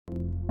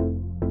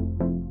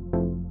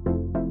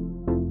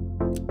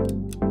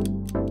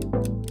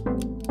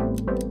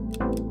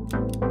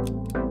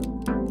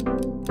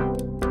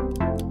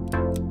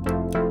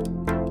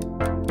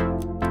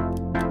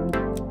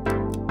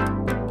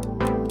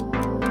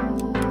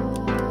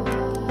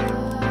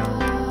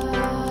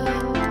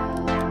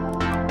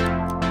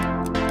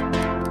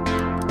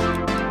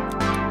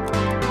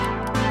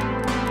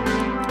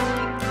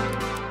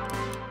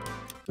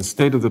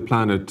state of the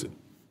planet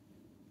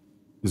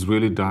is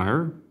really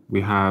dire.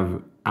 We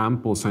have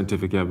ample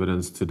scientific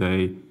evidence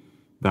today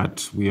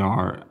that we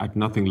are at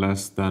nothing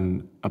less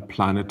than a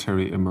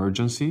planetary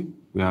emergency.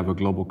 We have a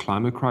global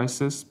climate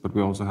crisis, but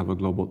we also have a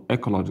global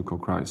ecological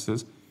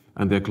crisis.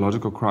 And the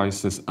ecological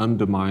crisis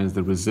undermines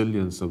the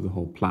resilience of the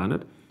whole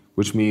planet,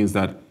 which means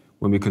that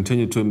when we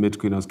continue to emit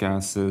greenhouse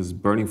gases,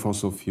 burning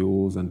fossil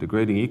fuels, and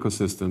degrading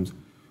ecosystems,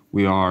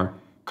 we are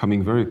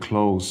coming very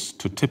close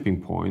to tipping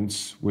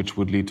points, which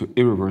would lead to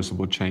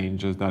irreversible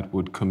changes that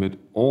would commit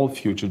all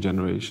future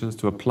generations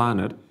to a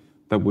planet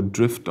that would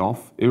drift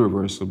off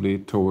irreversibly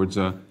towards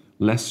a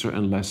lesser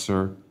and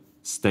lesser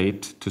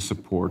state to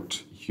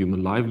support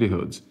human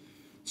livelihoods.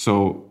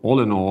 So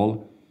all in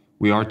all,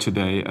 we are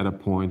today at a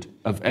point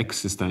of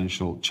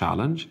existential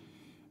challenge.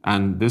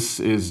 And this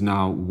is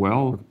now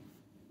well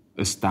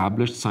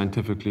established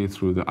scientifically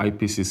through the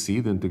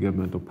IPCC, the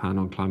Intergovernmental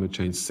Panel on Climate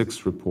Change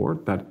 6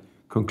 report that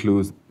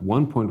concludes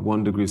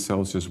 1.1 degrees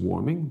Celsius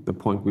warming, the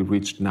point we've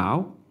reached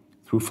now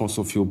through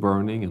fossil fuel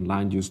burning and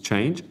land use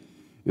change,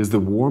 is the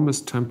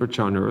warmest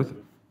temperature on Earth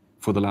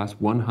for the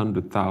last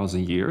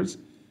 100,000 years,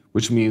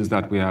 which means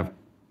that we have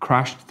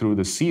crashed through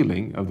the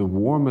ceiling of the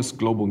warmest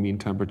global mean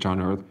temperature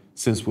on Earth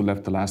since we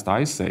left the last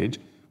ice age,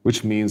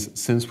 which means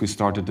since we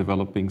started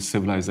developing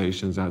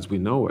civilizations as we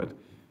know it.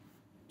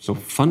 So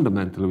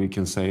fundamentally, we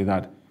can say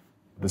that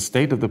the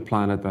state of the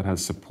planet that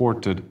has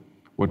supported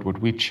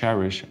what we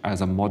cherish as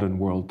a modern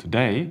world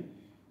today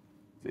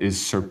is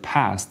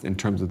surpassed in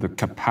terms of the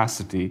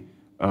capacity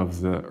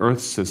of the Earth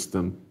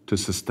system to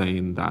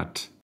sustain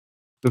that.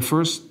 The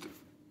first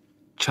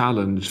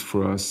challenge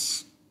for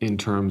us in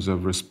terms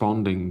of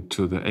responding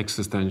to the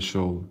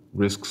existential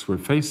risks we're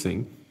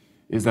facing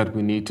is that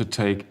we need to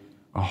take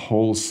a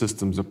whole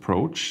systems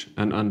approach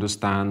and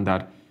understand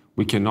that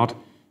we cannot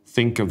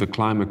think of the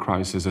climate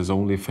crisis as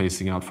only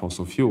phasing out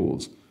fossil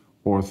fuels,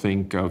 or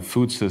think of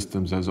food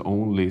systems as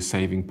only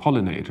saving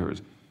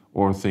pollinators,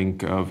 or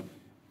think of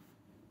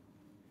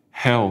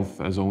health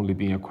as only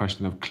being a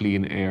question of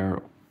clean air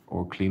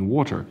or clean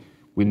water.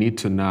 We need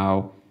to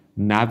now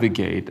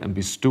navigate and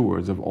be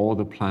stewards of all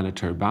the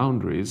planetary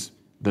boundaries,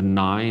 the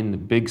 9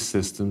 big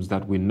systems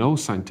that we know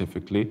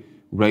scientifically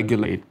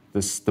regulate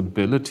the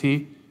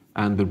stability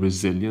and the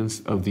resilience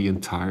of the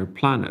entire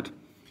planet.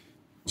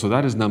 So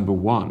that is number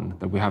one,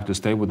 that we have to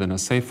stay within a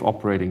safe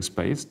operating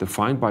space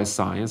defined by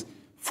science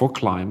for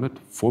climate,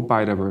 for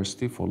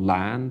biodiversity, for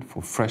land,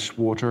 for fresh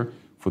water,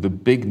 for the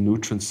big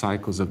nutrient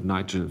cycles of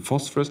nitrogen and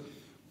phosphorus,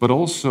 but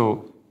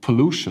also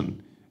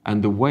pollution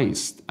and the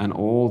waste and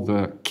all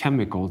the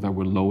chemicals that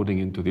we're loading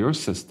into the Earth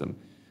system.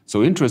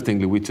 So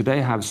interestingly, we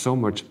today have so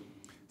much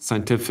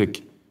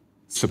scientific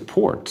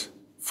support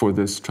for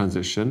this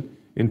transition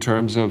in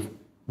terms of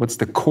what's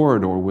the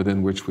corridor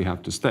within which we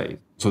have to stay.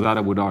 So that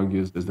I would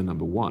argue is the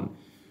number one.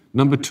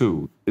 Number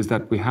two is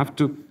that we have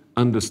to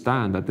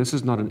understand that this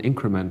is not an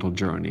incremental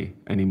journey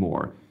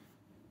anymore.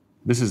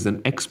 This is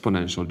an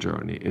exponential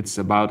journey. It's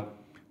about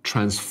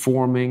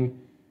transforming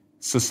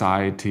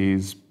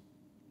societies,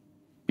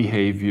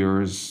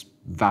 behaviors,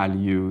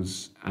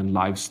 values, and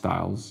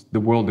lifestyles, the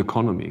world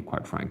economy,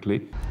 quite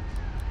frankly.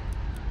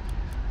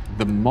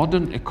 The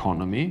modern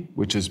economy,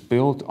 which is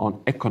built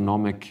on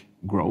economic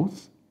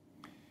growth,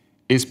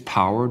 is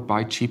powered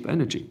by cheap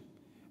energy.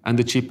 And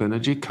the cheap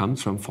energy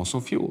comes from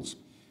fossil fuels.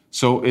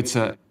 So it's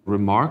a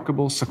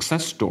remarkable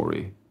success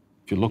story.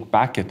 If you look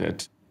back at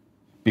it,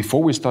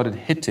 before we started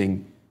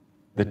hitting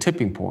the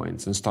tipping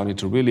points and starting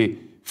to really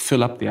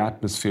fill up the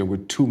atmosphere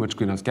with too much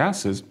greenhouse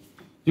gases,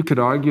 you could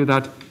argue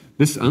that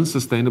this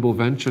unsustainable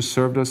venture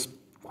served us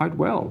quite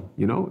well.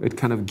 You know, it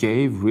kind of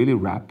gave really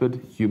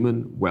rapid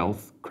human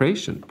wealth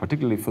creation,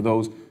 particularly for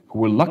those who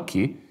were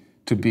lucky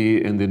to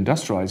be in the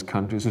industrialized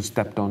countries who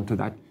stepped onto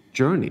that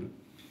journey.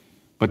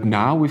 But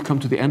now we've come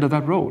to the end of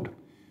that road.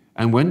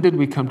 And when did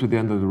we come to the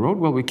end of the road?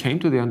 Well, we came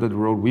to the end of the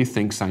road, we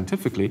think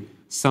scientifically,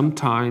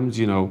 sometimes,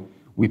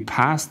 we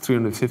passed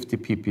 350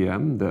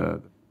 ppm,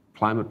 the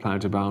climate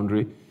planetary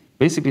boundary,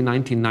 basically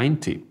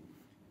 1990.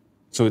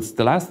 So it's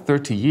the last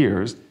 30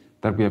 years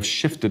that we have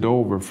shifted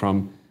over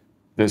from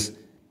this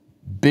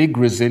big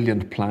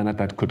resilient planet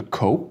that could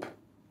cope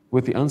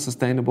with the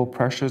unsustainable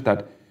pressures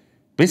that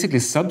basically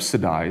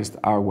subsidized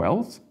our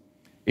wealth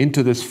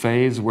into this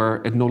phase where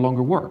it no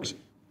longer works.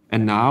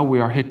 And now we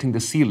are hitting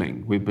the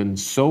ceiling. We've been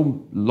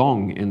so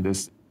long in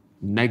this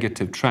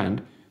negative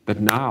trend that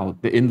now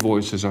the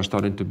invoices are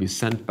starting to be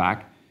sent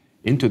back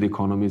into the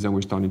economies and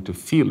we're starting to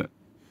feel it.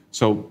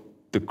 So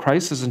the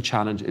crisis and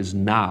challenge is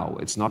now.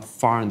 It's not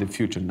far in the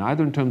future,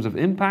 neither in terms of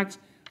impacts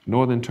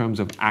nor in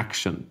terms of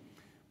action.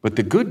 But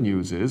the good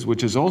news is,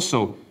 which is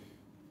also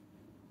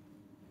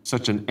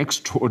such an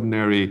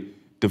extraordinary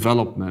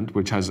development,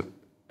 which has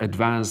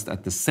advanced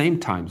at the same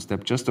time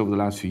step just over the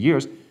last few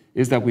years,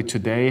 is that we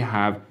today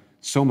have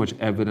so much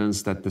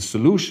evidence that the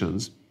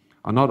solutions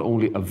are not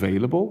only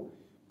available,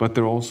 but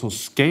they're also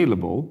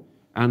scalable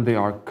and they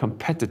are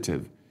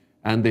competitive.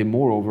 And they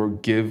moreover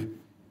give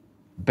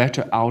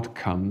better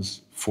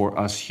outcomes for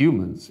us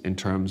humans in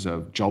terms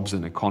of jobs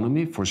and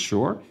economy, for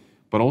sure,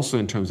 but also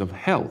in terms of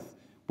health,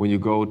 When you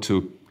go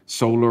to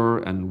solar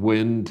and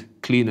wind,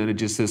 clean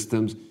energy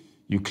systems,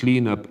 you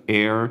clean up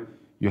air,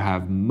 you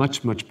have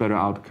much, much better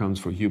outcomes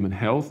for human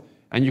health,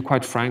 and you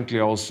quite frankly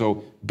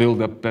also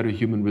build up better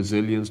human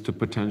resilience to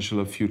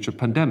potential of future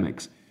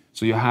pandemics.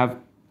 So you have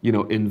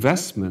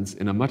investments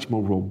in a much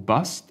more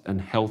robust and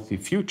healthy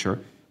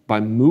future by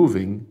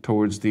moving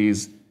towards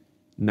these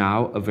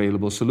now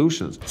available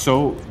solutions.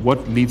 So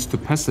what leads to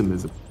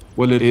pessimism?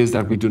 Well, it is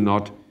that we do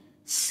not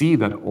see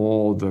that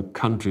all the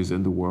countries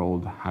in the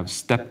world have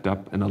stepped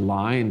up and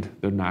aligned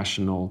their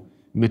national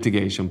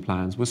mitigation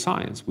plans with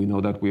science. We know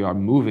that we are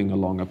moving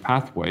along a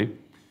pathway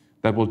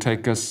that will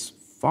take us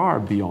far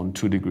beyond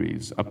 2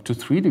 degrees, up to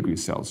 3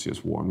 degrees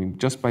Celsius warming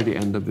just by the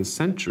end of this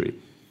century.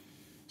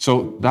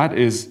 So that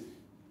is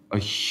a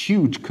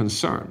huge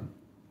concern.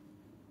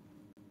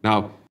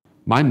 Now,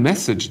 my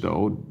message,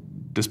 though,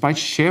 despite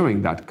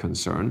sharing that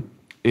concern,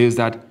 is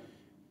that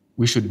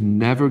we should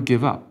never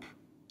give up.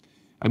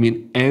 I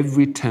mean,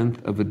 every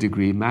 1/10 of a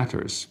degree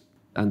matters,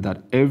 and that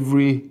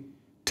every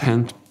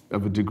 1/10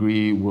 of a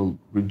degree will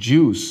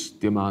reduce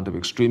the amount of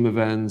extreme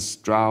events,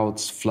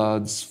 droughts,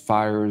 floods,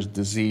 fires,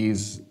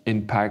 disease,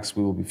 impacts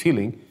we will be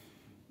feeling,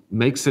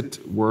 makes it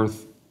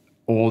worth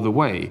all the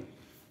way.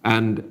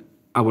 And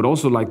I would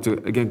also like to,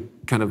 again,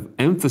 kind of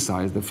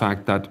emphasize the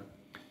fact that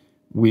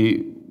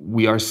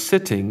we are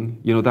sitting,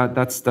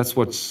 that's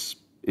what's,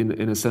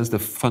 in a sense,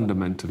 the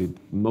fundamentally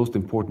most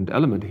important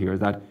element here,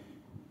 that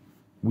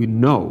we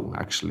know,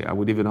 actually, I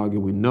would even argue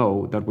we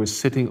know that we're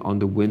sitting on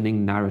the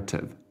winning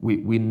narrative.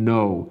 We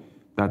know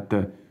that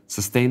the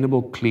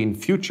sustainable, clean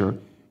future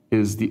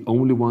is the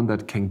only one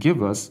that can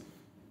give us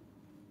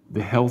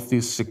the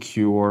healthy,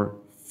 secure,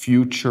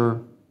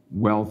 future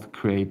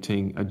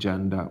wealth-creating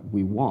agenda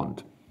we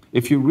want.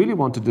 If you really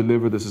want to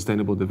deliver the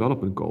Sustainable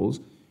Development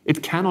Goals,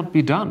 it cannot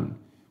be done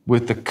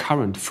with the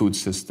current food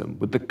system,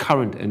 with the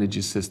current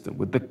energy system,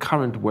 with the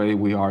current way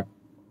we are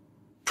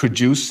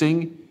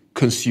producing,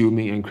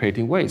 consuming, and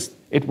creating waste.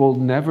 It will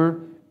never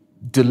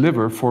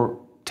deliver for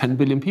 10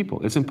 billion people.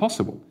 It's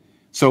impossible.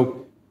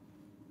 So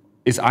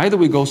it's either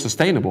we go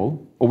sustainable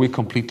or we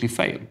completely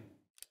fail.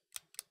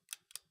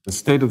 The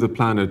state of the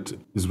planet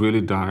is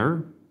really dire.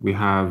 We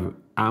have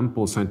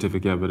ample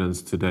scientific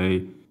evidence today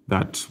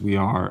that we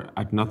are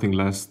at nothing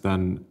less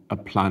than a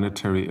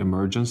planetary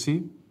emergency.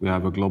 We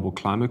have a global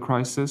climate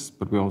crisis,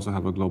 but we also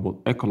have a global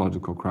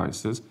ecological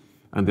crisis.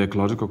 And the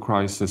ecological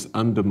crisis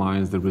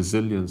undermines the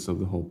resilience of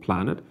the whole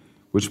planet,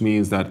 which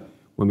means that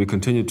when we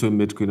continue to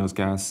emit greenhouse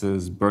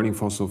gases, burning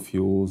fossil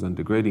fuels, and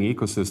degrading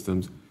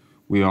ecosystems,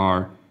 we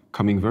are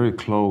coming very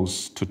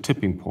close to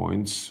tipping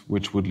points,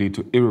 which would lead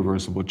to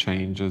irreversible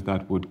changes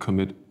that would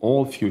commit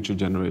all future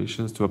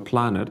generations to a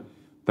planet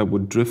that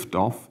would drift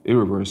off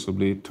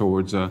irreversibly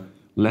towards a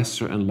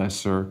lesser and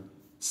lesser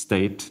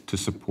state to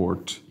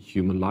support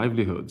human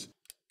livelihoods.